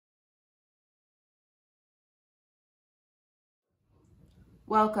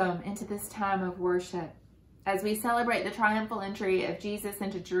Welcome into this time of worship as we celebrate the triumphal entry of Jesus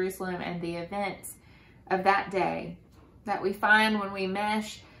into Jerusalem and the events of that day that we find when we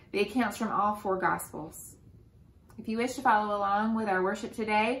mesh the accounts from all four Gospels. If you wish to follow along with our worship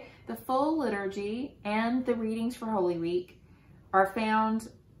today, the full liturgy and the readings for Holy Week are found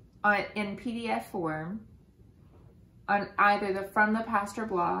in PDF form on either the From the Pastor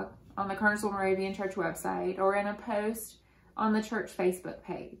blog on the Kernersville Moravian Church website or in a post on the church Facebook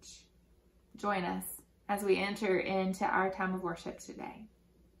page. Join us as we enter into our time of worship today.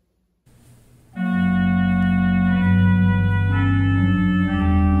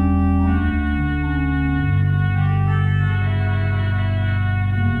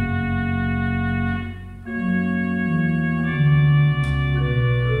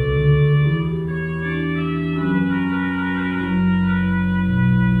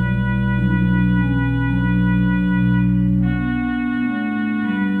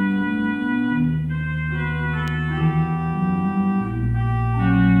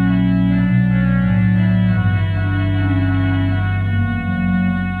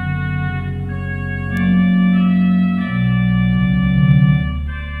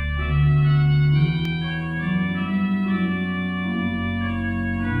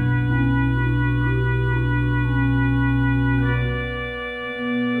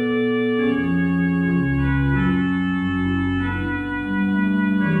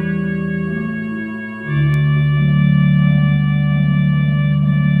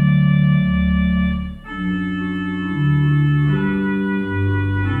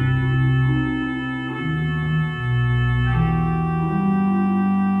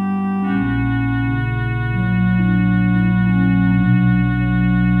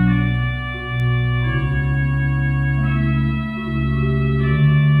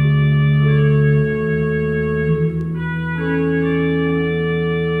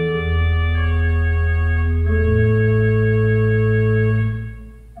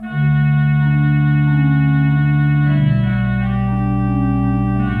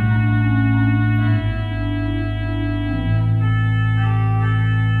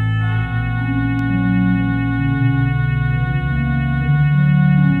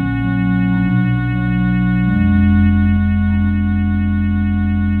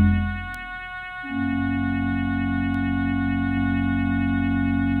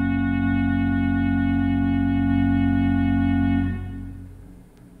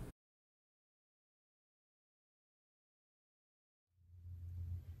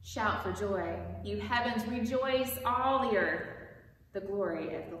 Shout for joy, you heavens, rejoice, all the earth. The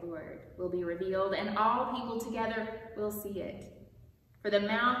glory of the Lord will be revealed, and all people together will see it. For the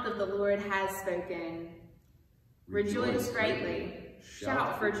mouth of the Lord has spoken. Rejoice greatly,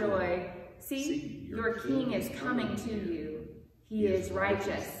 shout for joy. See, your King is coming to you. He is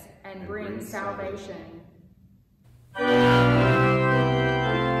righteous and brings salvation.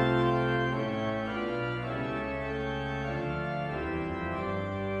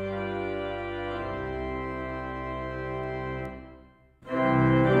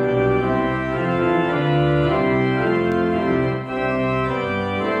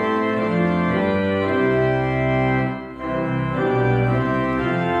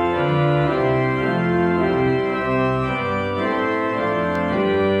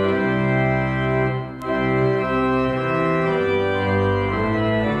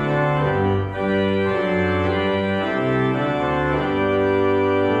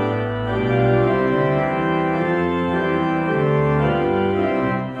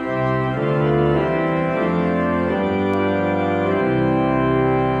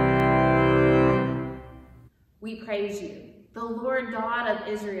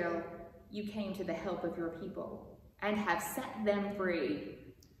 Israel, you came to the help of your people and have set them free.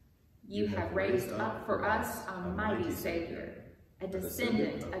 You have raised up for us a mighty Savior, a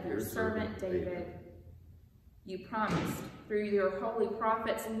descendant of your servant David. You promised through your holy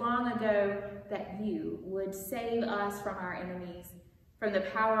prophets long ago that you would save us from our enemies, from the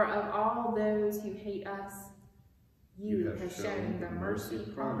power of all those who hate us. You have shown the mercy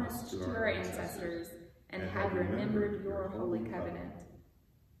promised to our ancestors and have remembered your holy covenant.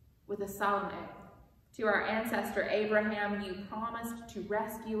 With a solemn oath, to our ancestor Abraham, you promised to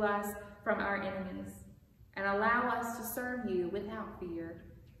rescue us from our enemies and allow us to serve you without fear,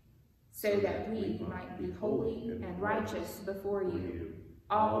 so that we might be holy and righteous before you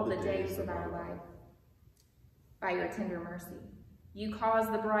all the days of our life. By your tender mercy, you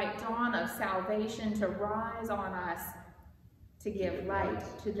caused the bright dawn of salvation to rise on us, to give light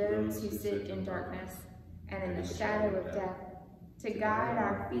to those who sit in darkness and in the shadow of death, to guide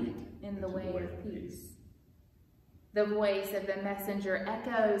our feet in the way of peace. The voice of the messenger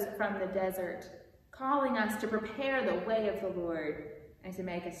echoes from the desert, calling us to prepare the way of the Lord and to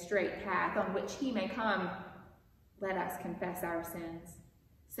make a straight path on which he may come. Let us confess our sins,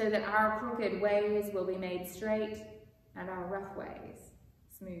 so that our crooked ways will be made straight and our rough ways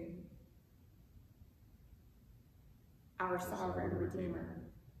smooth. Our sovereign Redeemer,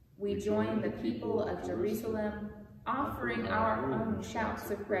 we join the people of Jerusalem, offering our own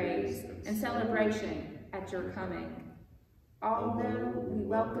shouts of praise and celebration at your coming. Although we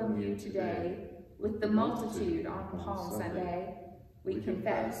welcome you today with the multitude on Palm Sunday, we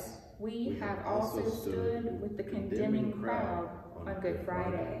confess we have also stood with the condemning crowd on Good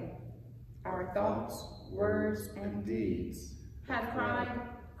Friday. Our thoughts, words, and deeds have cried,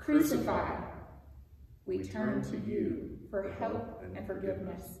 "Crucify!" We turn to you for help and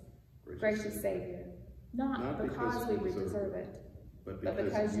forgiveness, gracious Savior, not because we deserve it, but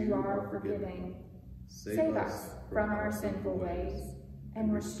because you are forgiving. Save us from our sinful ways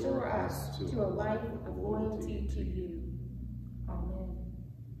and restore us to a life of loyalty to you. Amen.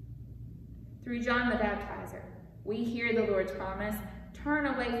 Through John the Baptizer, we hear the Lord's promise, turn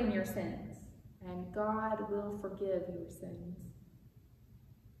away from your sins, and God will forgive your sins.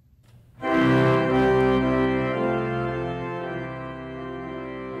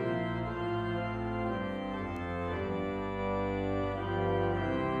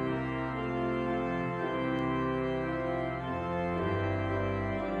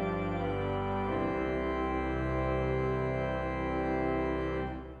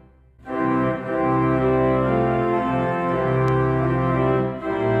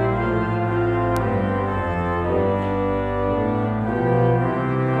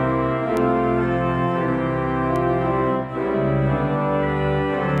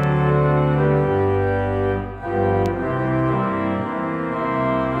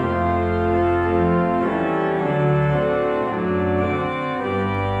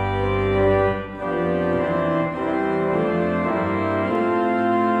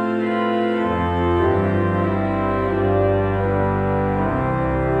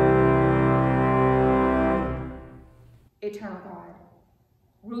 Eternal God,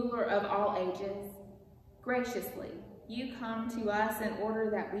 ruler of all ages, graciously you come to us in order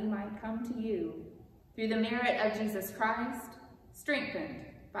that we might come to you through the merit of Jesus Christ, strengthened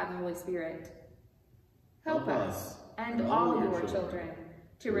by the Holy Spirit. Help us and all your children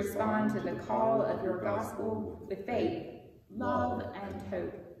to respond to the call of your gospel with faith, love, and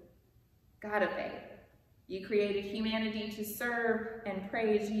hope. God of faith, you created humanity to serve and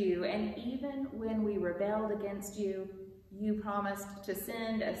praise you, and even when we rebelled against you, you promised to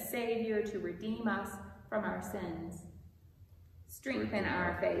send a Savior to redeem us from our sins. Strengthen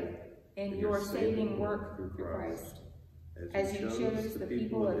our faith in your saving work through Christ, as you chose the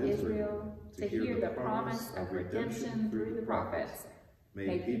people of Israel to hear the promise of redemption through the prophets.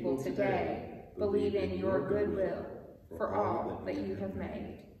 May people today believe in your good will for all that you have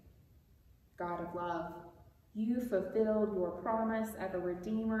made. God of love, you fulfilled your promise of a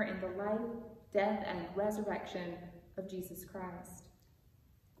Redeemer in the life, death, and resurrection of Jesus Christ.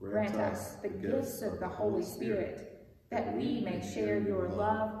 Grant us the gifts of the Holy Spirit, that we may share your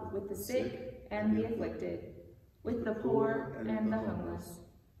love with the sick and the afflicted, with the poor and the homeless,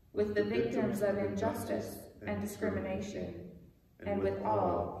 with the victims of injustice and discrimination, and with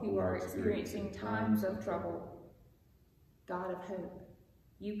all who are experiencing times of trouble. God of hope,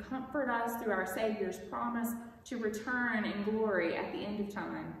 you comfort us through our Savior's promise to return in glory at the end of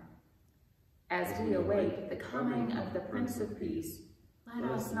time. As we await the coming of the Prince of Peace, let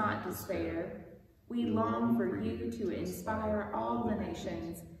us not despair. We long for you to inspire all the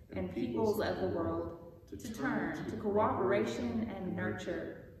nations and peoples of the world to turn to cooperation and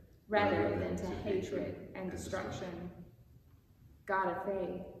nurture, rather than to hatred and destruction. God of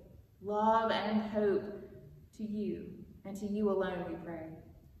faith, love, and hope, to you and to you alone we pray.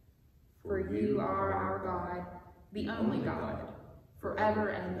 For you are our God, the only God, forever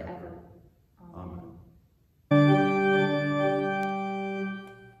and ever. Amen.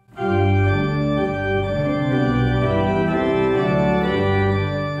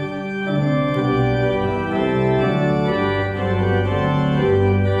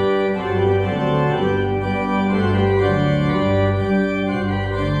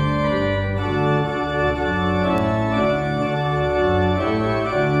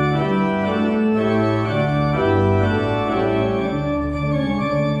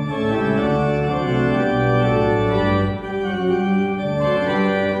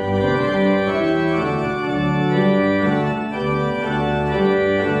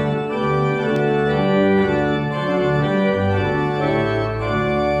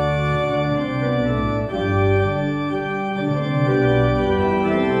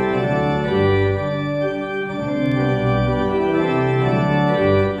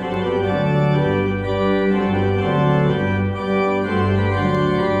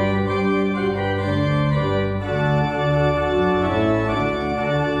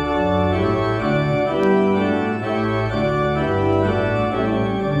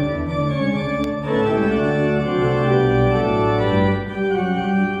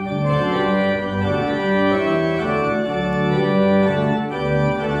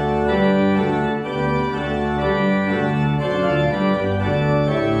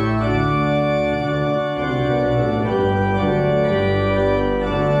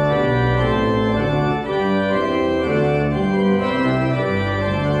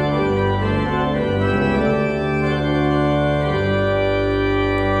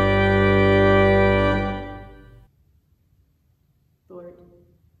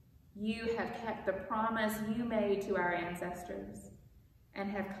 You have kept the promise you made to our ancestors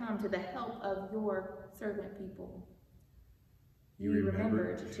and have come to the help of your servant people. You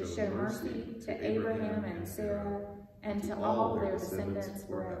remembered to show mercy to Abraham and Sarah and to all their descendants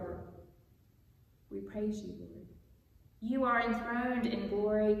forever. We praise you, Lord. You are enthroned in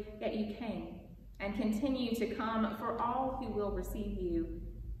glory, yet you came and continue to come for all who will receive you.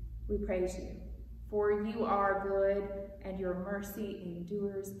 We praise you, for you are good and your mercy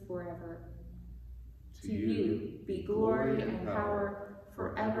endures forever. To you be glory and power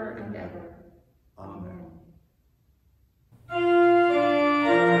forever and ever. Amen.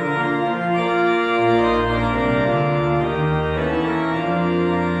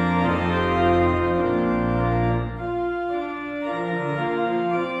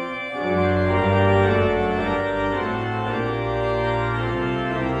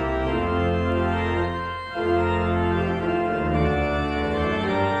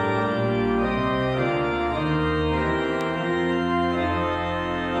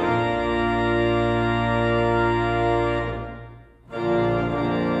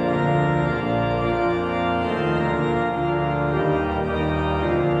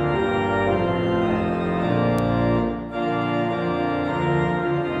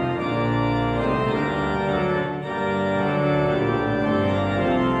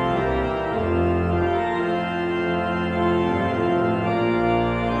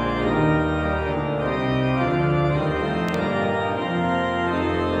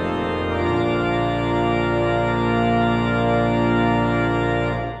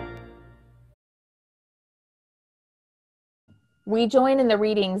 We join in the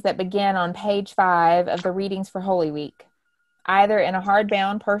readings that begin on page 5 of the Readings for Holy Week, either in a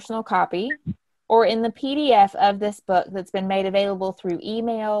hardbound personal copy or in the PDF of this book that's been made available through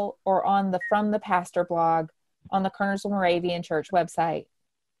email or on the From the Pastor blog on the Kernersville Moravian Church website.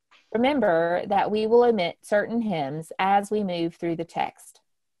 Remember that we will omit certain hymns as we move through the text.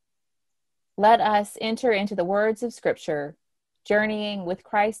 Let us enter into the words of Scripture, journeying with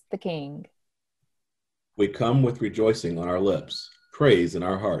Christ the King. We come with rejoicing on our lips, praise in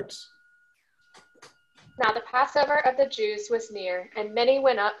our hearts. Now the Passover of the Jews was near, and many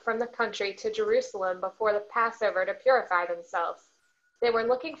went up from the country to Jerusalem before the Passover to purify themselves. They were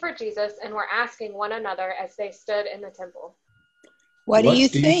looking for Jesus and were asking one another as they stood in the temple, What do you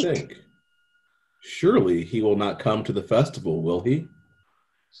think? Surely he will not come to the festival, will he?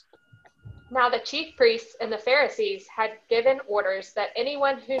 Now the chief priests and the Pharisees had given orders that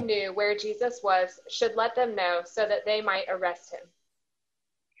anyone who knew where Jesus was should let them know so that they might arrest him.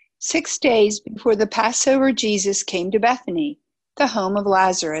 6 days before the Passover, Jesus came to Bethany, the home of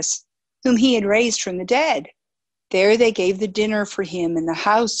Lazarus, whom he had raised from the dead. There they gave the dinner for him in the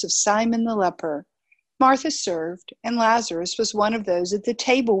house of Simon the leper. Martha served, and Lazarus was one of those at the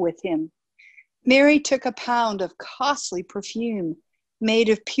table with him. Mary took a pound of costly perfume made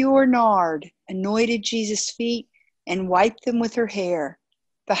of pure nard, anointed Jesus' feet, and wiped them with her hair.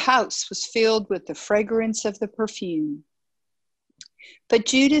 The house was filled with the fragrance of the perfume. But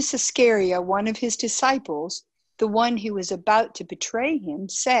Judas Iscariot, one of his disciples, the one who was about to betray him,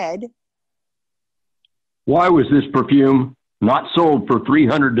 said, "Why was this perfume not sold for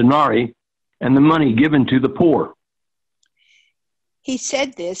 300 denarii and the money given to the poor?" He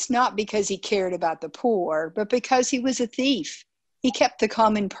said this not because he cared about the poor, but because he was a thief. He kept the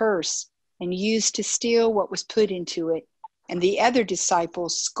common purse and used to steal what was put into it, and the other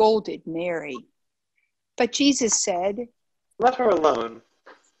disciples scolded Mary. But Jesus said, "Let her alone.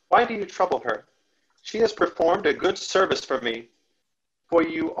 Why do you trouble her? She has performed a good service for me. For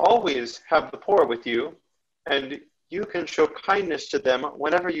you always have the poor with you, and you can show kindness to them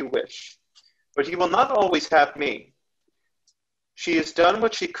whenever you wish. But you will not always have me. She has done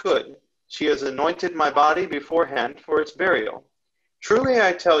what she could. She has anointed my body beforehand for its burial. Truly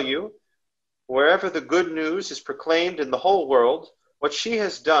I tell you, wherever the good news is proclaimed in the whole world, what she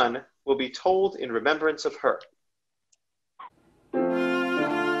has done will be told in remembrance of her."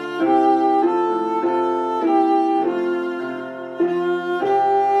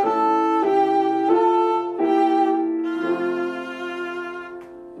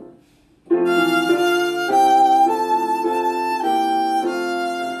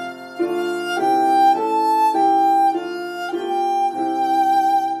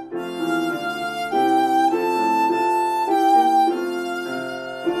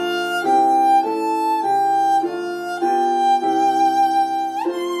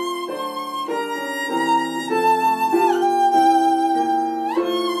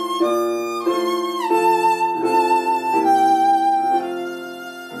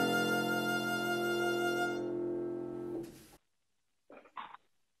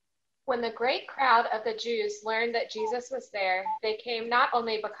 When the great crowd of the Jews learned that Jesus was there, they came not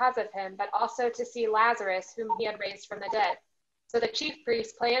only because of him, but also to see Lazarus, whom he had raised from the dead. So the chief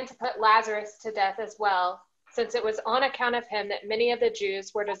priests planned to put Lazarus to death as well, since it was on account of him that many of the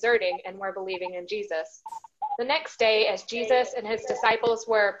Jews were deserting and were believing in Jesus. The next day, as Jesus and his disciples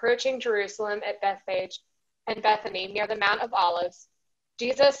were approaching Jerusalem at Bethphage and Bethany near the Mount of Olives,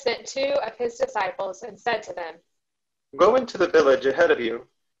 Jesus sent 2 of his disciples and said to them, "Go into the village ahead of you,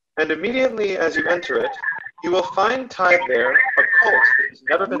 and immediately as you enter it, you will find tied there a colt that has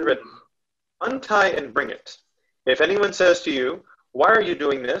never been ridden. Untie and bring it. If anyone says to you, 'Why are you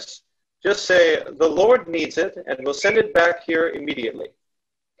doing this?' just say, 'The Lord needs it, and will send it back here immediately.'"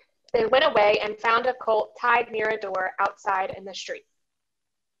 They went away and found a colt tied near a door outside in the street.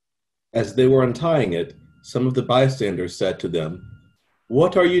 As they were untying it, some of the bystanders said to them,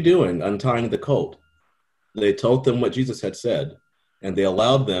 "What are you doing untying the colt?" They told them what Jesus had said, and they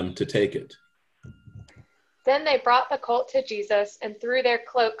allowed them to take it. Then they brought the colt to Jesus and threw their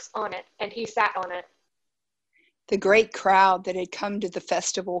cloaks on it, and he sat on it. The great crowd that had come to the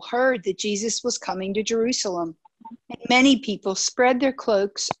festival heard that Jesus was coming to Jerusalem, and many people spread their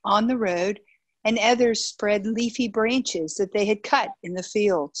cloaks on the road, and others spread leafy branches that they had cut in the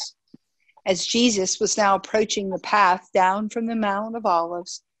fields. As Jesus was now approaching the path down from the Mount of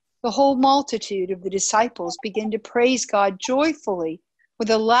Olives, the whole multitude of the disciples began to praise God joyfully with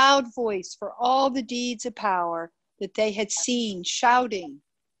a loud voice for all the deeds of power that they had seen, shouting,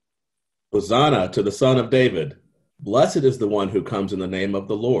 "Hosanna to the Son of David! Blessed is the one who comes in the name of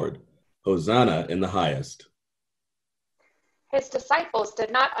the Lord. Hosanna in the highest." His disciples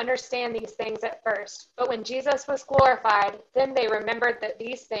did not understand these things at first, but when Jesus was glorified, then they remembered that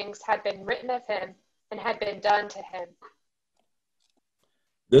these things had been written of him and had been done to him.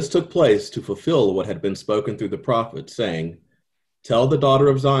 This took place to fulfill what had been spoken through the prophet, saying, "Tell the daughter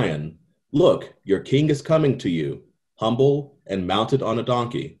of Zion, look, your king is coming to you, humble and mounted on a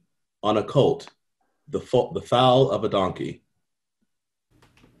donkey, on a colt, the foal of a donkey."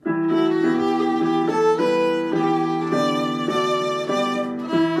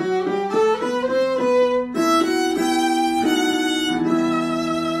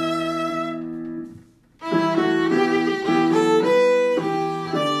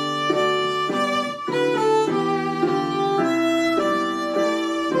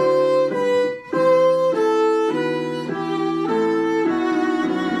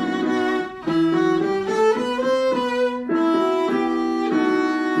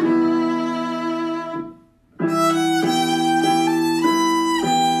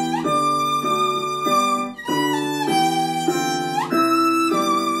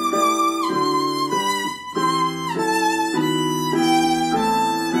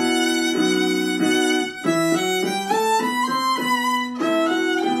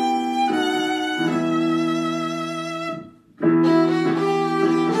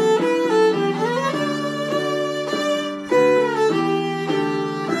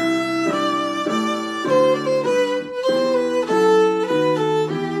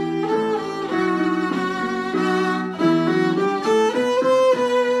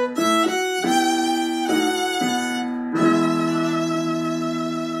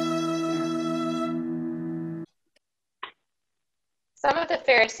 Some of the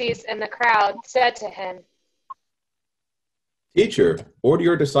Pharisees in the crowd said to him, "Teacher, order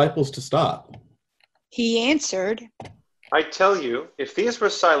your disciples to stop." He answered, "I tell you, if these were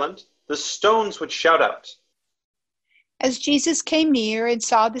silent, the stones would shout out." As Jesus came near and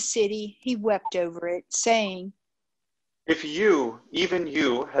saw the city, he wept over it, saying, "If you, even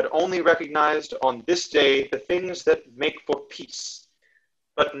you, had only recognized on this day the things that make for peace,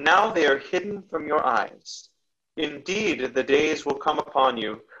 but now they are hidden from your eyes. Indeed, the days will come upon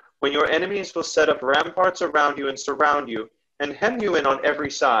you when your enemies will set up ramparts around you and surround you and hem you in on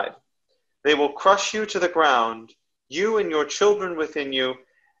every side. They will crush you to the ground, you and your children within you,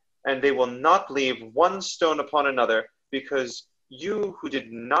 and they will not leave one stone upon another, because you who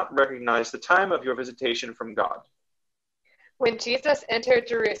did not recognize the time of your visitation from God." When Jesus entered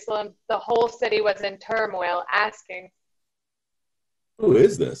Jerusalem, the whole city was in turmoil, asking, "Who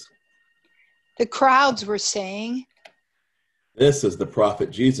is this?" The crowds were saying, "This is the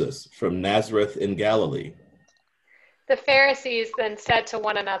prophet Jesus from Nazareth in Galilee." The Pharisees then said to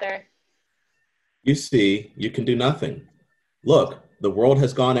one another, "You see, you can do nothing. Look, the world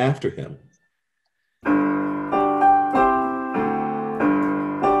has gone after him."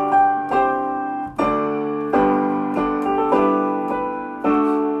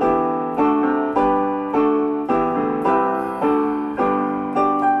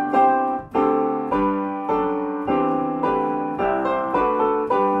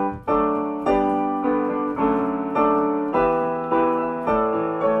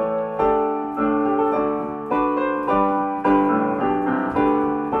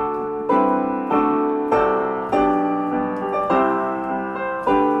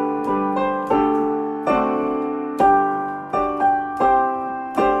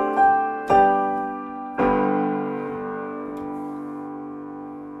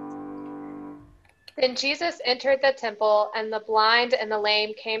 And Jesus entered the temple, and the blind and the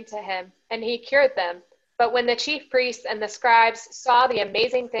lame came to him, and he cured them. But when the chief priests and the scribes saw the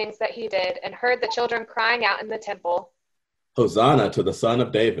amazing things that he did, and heard the children crying out in the temple, Hosanna to the Son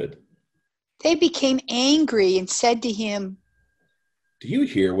of David. They became angry and said to him, Do you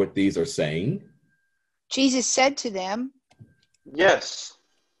hear what these are saying? Jesus said to them, Yes.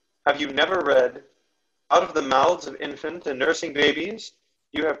 Have you never read, out of the mouths of infant and nursing babies,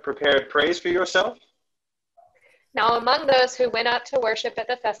 you have prepared praise for yourself? Now among those who went up to worship at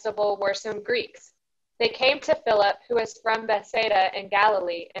the festival were some Greeks. They came to Philip, who was from Bethsaida in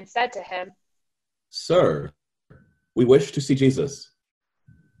Galilee, and said to him, Sir, we wish to see Jesus.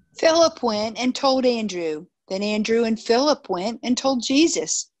 Philip went and told Andrew. Then Andrew and Philip went and told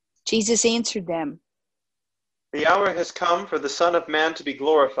Jesus. Jesus answered them, The hour has come for the Son of Man to be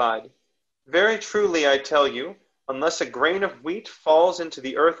glorified. Very truly I tell you, unless a grain of wheat falls into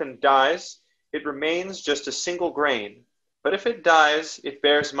the earth and dies, it remains just a single grain. But if it dies, it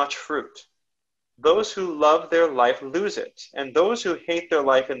bears much fruit. Those who love their life lose it, and those who hate their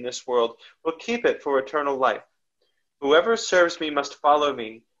life in this world will keep it for eternal life. Whoever serves me must follow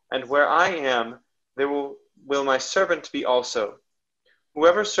me, and where I am, there will my servant be also.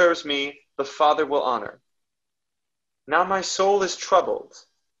 Whoever serves me, the Father will honor. Now my soul is troubled.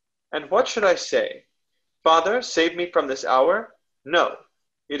 And what should I say? Father, save me from this hour? No,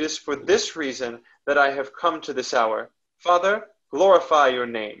 it is for this reason that I have come to this hour. Father, glorify your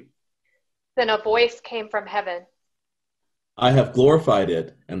name. Then a voice came from heaven. I have glorified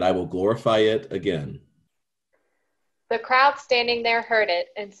it, and I will glorify it again. The crowd standing there heard it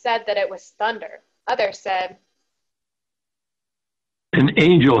and said that it was thunder. Others said, An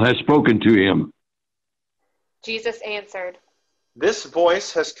angel has spoken to him. Jesus answered, This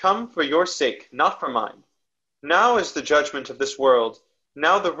voice has come for your sake, not for mine. Now is the judgment of this world.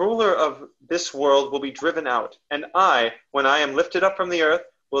 Now the ruler of this world will be driven out, and I, when I am lifted up from the earth,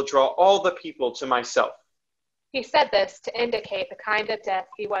 will draw all the people to myself. He said this to indicate the kind of death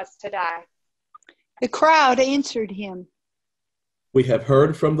he was to die. The crowd answered him, We have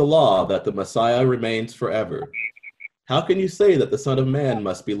heard from the law that the Messiah remains forever. How can you say that the Son of Man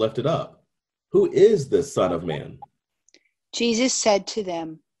must be lifted up? Who is this Son of Man? Jesus said to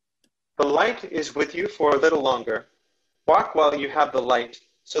them, The light is with you for a little longer. Walk while you have the light,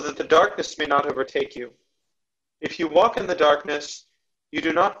 so that the darkness may not overtake you. If you walk in the darkness, you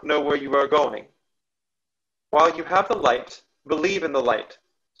do not know where you are going. While you have the light, believe in the light,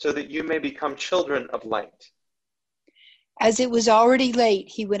 so that you may become children of light. As it was already late,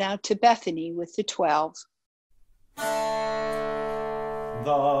 he went out to Bethany with the 12.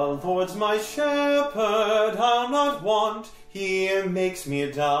 The Lord's my shepherd, I'll not want. He makes me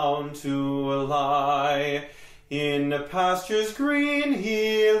down to lie. In pastures green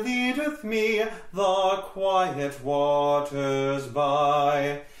he leadeth me, the quiet waters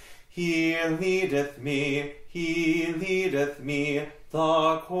by. He leadeth me,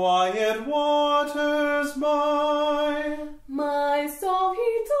 the quiet waters by. My soul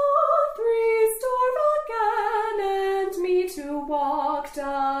he doth restore again, and me to walk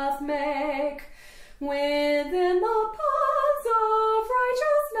doth make within the paths of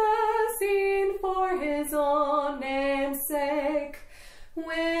righteousness, e'en for his own name's sake.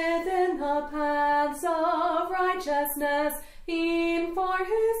 Within the paths of righteousness, e'en for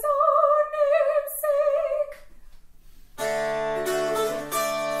his own name's sake.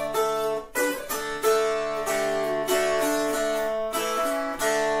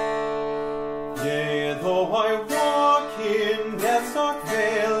 Yea, though I walk in death's dark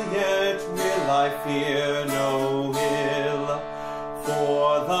vale, yet will I fear no ill.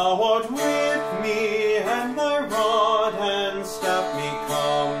 For thou art with me, and thy rod and staff me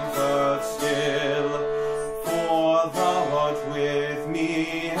comfort still. For thou art with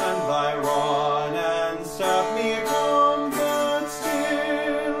me, and thy rod and staff me comfort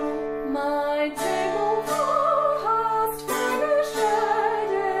still. My table thou hast furnished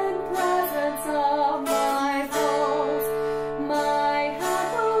in presence of my foes. My head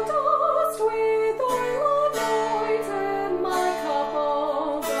thou dost with oil anoint, and my cup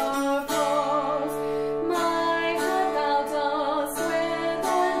overflows. My head thou dost with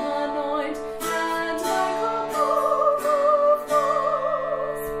oil anoint, and my cup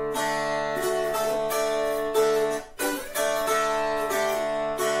overflows.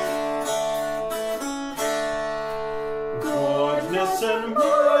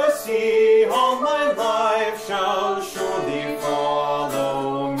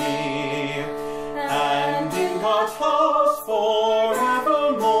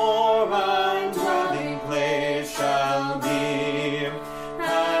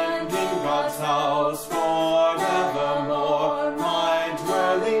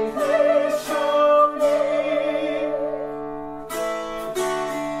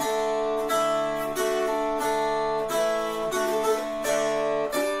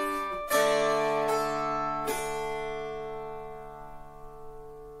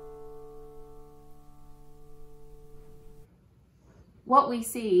 What we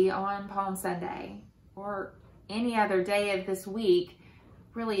see on Palm Sunday or any other day of this week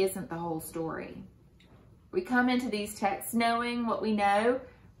really isn't the whole story. We come into these texts knowing what we know,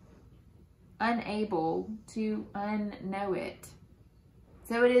 unable to unknow it.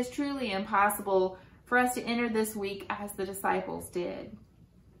 So it is truly impossible for us to enter this week as the disciples did,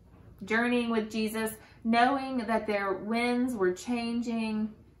 journeying with Jesus, knowing that their winds were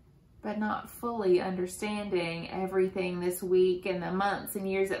changing, but not fully understanding everything this week and the months and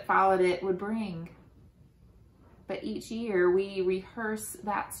years that followed it would bring. But each year we rehearse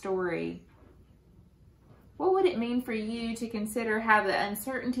that story. What would it mean for you to consider how the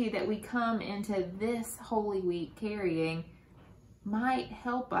uncertainty that we come into this Holy Week carrying might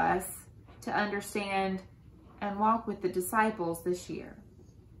help us to understand and walk with the disciples this year?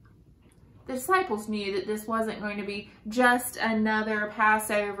 The disciples knew that this wasn't going to be just another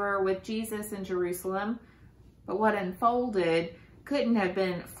Passover with Jesus in Jerusalem, but what unfolded couldn't have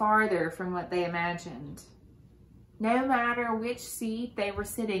been farther from what they imagined. No matter which seat they were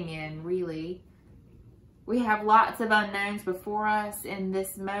sitting in, really, we have lots of unknowns before us in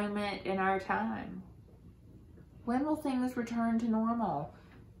this moment in our time. When will things return to normal?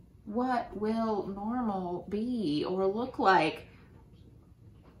 What will normal be or look like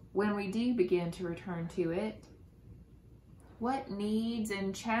when we do begin to return to it? What needs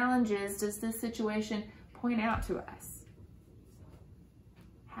and challenges does this situation point out to us?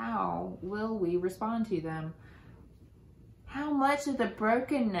 How will we respond to them? How much of the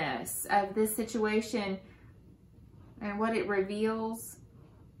brokenness of this situation and what it reveals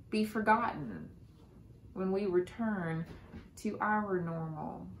be forgotten when we return to our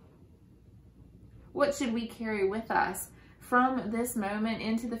normal? What should we carry with us from this moment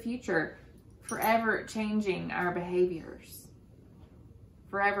into the future, forever changing our behaviors,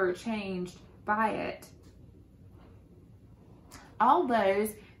 forever changed by it? All those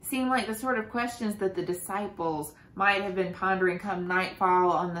seem like the sort of questions that the disciples might have been pondering come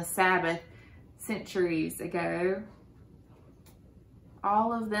nightfall on the Sabbath centuries ago.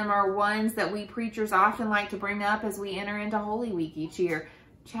 All of them are ones that we preachers often like to bring up as we enter into Holy Week each year,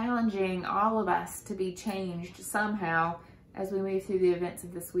 challenging all of us to be changed somehow as we move through the events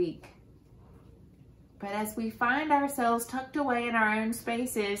of this week. But as we find ourselves tucked away in our own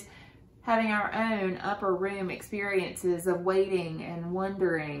spaces, having our own upper room experiences of waiting and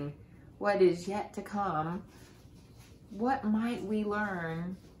wondering what is yet to come, what might we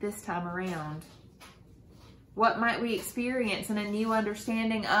learn this time around? What might we experience in a new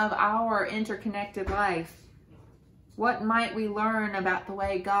understanding of our interconnected life? What might we learn about the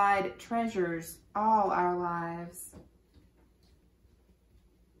way God treasures all our lives?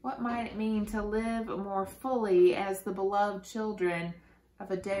 What might it mean to live more fully as the beloved children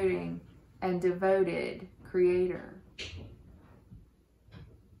of a doting and devoted Creator?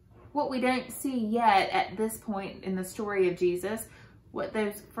 What we don't see yet at this point in the story of Jesus, what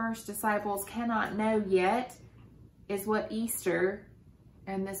those first disciples cannot know yet, is what Easter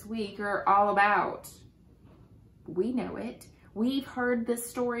and this week are all about. We know it. We've heard this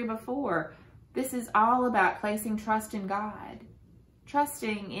story before. This is all about placing trust in God,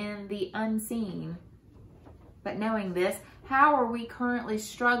 trusting in the unseen. But knowing this, how are we currently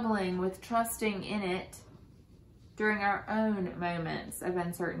struggling with trusting in it during our own moments of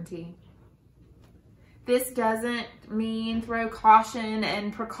uncertainty? This doesn't mean throw caution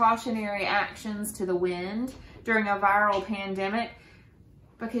and precautionary actions to the wind during a viral pandemic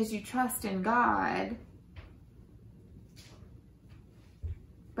because you trust in God.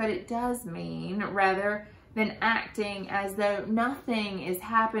 But it does mean, rather than acting as though nothing is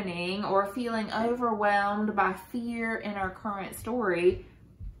happening or feeling overwhelmed by fear in our current story,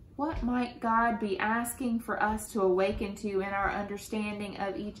 what might God be asking for us to awaken to in our understanding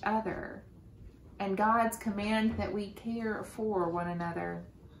of each other and God's command that we care for one another?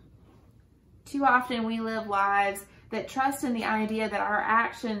 Too often we live lives that trust in the idea that our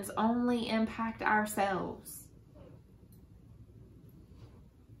actions only impact ourselves.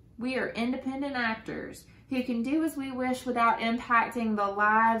 We are independent actors who can do as we wish without impacting the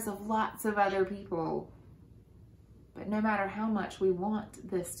lives of lots of other people. But no matter how much we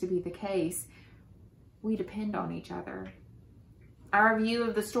want this to be the case, we depend on each other. Our view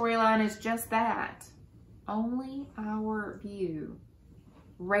of the storyline is just that, only our view.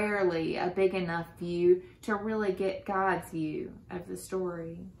 Rarely a big enough view to really get God's view of the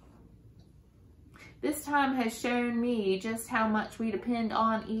story. This time has shown me just how much we depend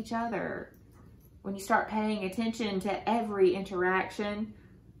on each other. When you start paying attention to every interaction,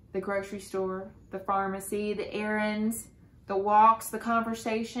 the grocery store, the pharmacy, the errands, the walks, the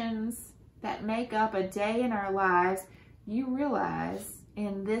conversations that make up a day in our lives, you realize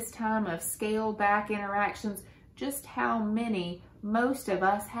in this time of scaled back interactions just how many most of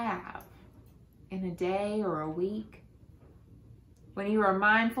us have in a day or a week. When you are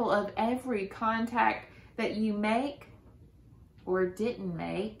mindful of every contact that you make or didn't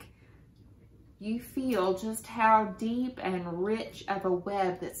make, you feel just how deep and rich of a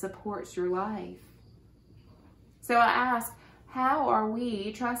web that supports your life. So I ask, how are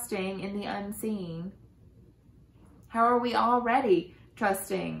we trusting in the unseen? How are we already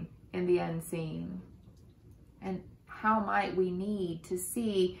trusting in the unseen? And how might we need to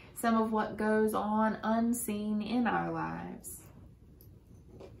see some of what goes on unseen in our lives?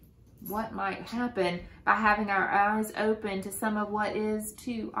 What might happen by having our eyes open to some of what is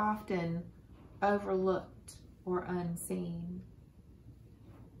too often overlooked or unseen?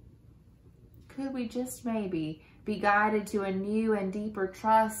 Could we just maybe be guided to a new and deeper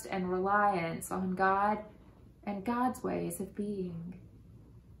trust and reliance on God and God's ways of being?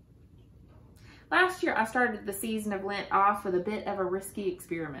 Last year, I started the season of Lent off with a bit of a risky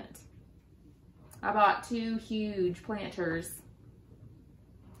experiment. I bought 2 huge planters.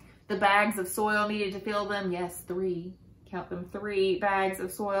 The bags of soil needed to fill them, yes, 3, count them, 3 bags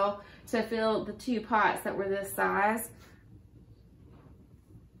of soil to fill the 2 pots that were this size.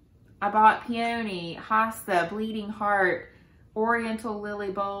 I bought peony, hosta, bleeding heart, oriental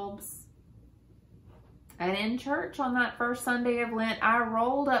lily bulbs. And in church on that first Sunday of Lent, I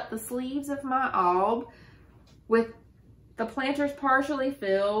rolled up the sleeves of my alb with the planters partially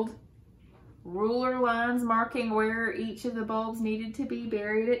filled, ruler lines marking where each of the bulbs needed to be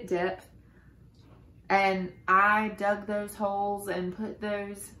buried at depth. And I dug those holes and put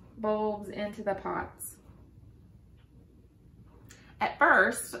those bulbs into the pots. At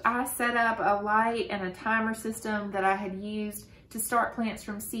first, I set up a light and a timer system that I had used to start plants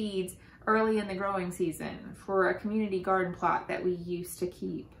from seeds early in the growing season for a community garden plot that we used to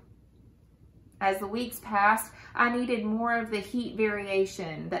keep. As the weeks passed, I needed more of the heat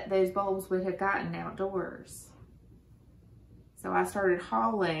variation that those bulbs would have gotten outdoors. So I started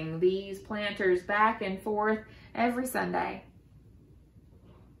hauling these planters back and forth every Sunday.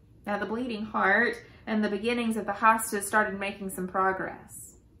 Now the bleeding heart and the beginnings of the hostas started making some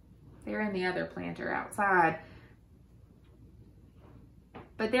progress. They're in the other planter outside.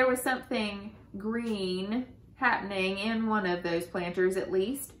 But there was something green happening in one of those planters, at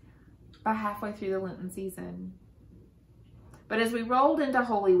least, by halfway through the Lenten season. But as we rolled into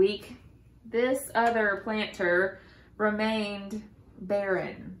Holy Week, this other planter remained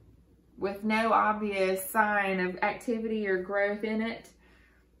barren, with no obvious sign of activity or growth in it.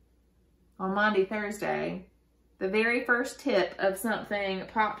 On Maundy Thursday, the very first tip of something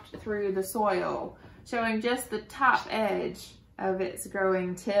popped through the soil, showing just the top edge of its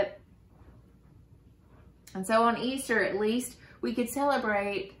growing tip. And so on Easter, at least, we could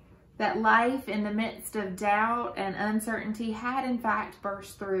celebrate that life in the midst of doubt and uncertainty had in fact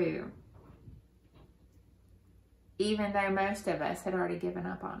burst through, even though most of us had already given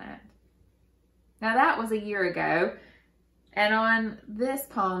up on it. Now that was a year ago, and on this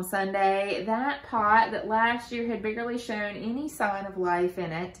Palm Sunday, that pot that last year had barely shown any sign of life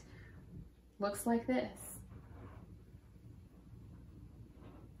in it looks like this.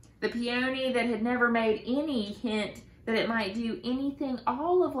 The peony that had never made any hint that it might do anything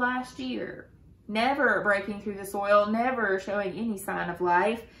all of last year, never breaking through the soil, never showing any sign of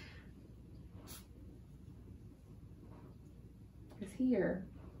life, is here.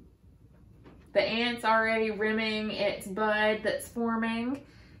 The ants already rimming its bud that's forming.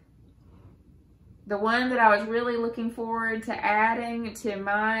 The one that I was really looking forward to adding to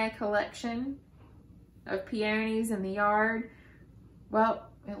my collection of peonies in the yard, well,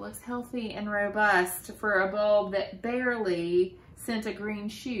 it looks healthy and robust for a bulb that barely sent a green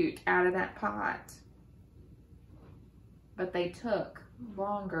shoot out of that pot. But they took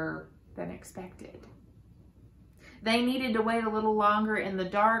longer than expected. They needed to wait a little longer in the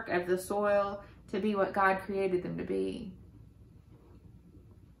dark of the soil to be what God created them to be.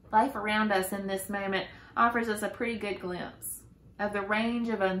 Life around us in this moment offers us a pretty good glimpse of the range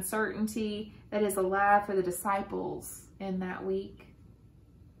of uncertainty that is alive for the disciples in that week.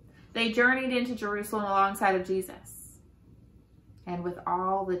 They journeyed into Jerusalem alongside of Jesus, and with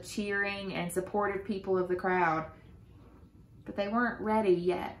all the cheering and supportive people of the crowd, but they weren't ready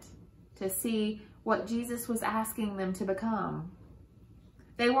yet to see what Jesus was asking them to become.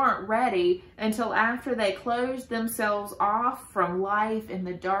 They weren't ready until after they closed themselves off from life in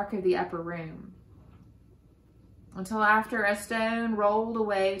the dark of the upper room. Until after a stone rolled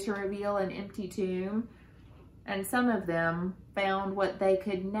away to reveal an empty tomb, and some of them found what they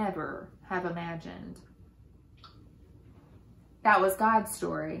could never have imagined. That was God's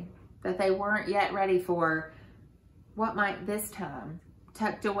story that they weren't yet ready for. What might this time,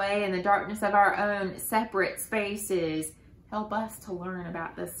 tucked away in the darkness of our own separate spaces, help us to learn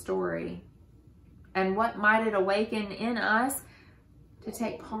about this story? And what might it awaken in us to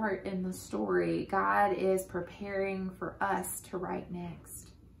take part in the story God is preparing for us to write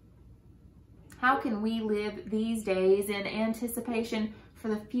next? How can we live these days in anticipation for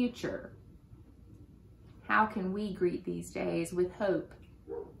the future? How can we greet these days with hope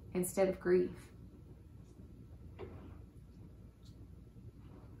instead of grief?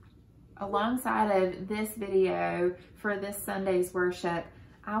 Alongside of this video for this Sunday's worship,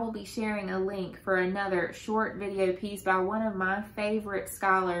 I will be sharing a link for another short video piece by one of my favorite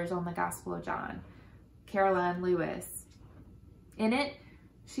scholars on the Gospel of John, Caroline Lewis. In it,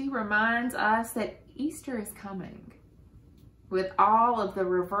 she reminds us that Easter is coming, with all of the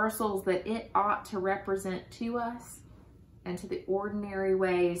reversals that it ought to represent to us and to the ordinary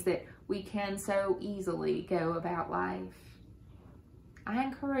ways that we can so easily go about life. I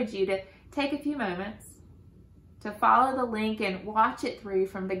encourage you to take a few moments to follow the link and watch it through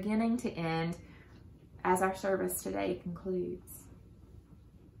from beginning to end as our service today concludes.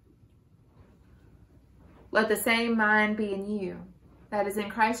 Let the same mind be in you that is in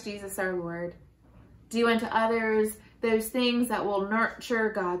Christ Jesus our Lord. Do unto others those things that will nurture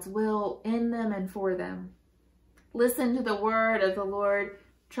God's will in them and for them. Listen to the word of the Lord,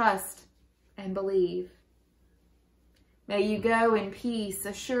 trust and believe. May you go in peace,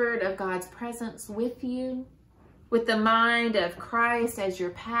 assured of God's presence with you, with the mind of Christ as your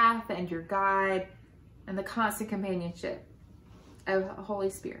path and your guide, and the constant companionship of the Holy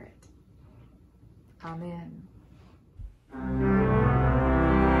Spirit. Amen.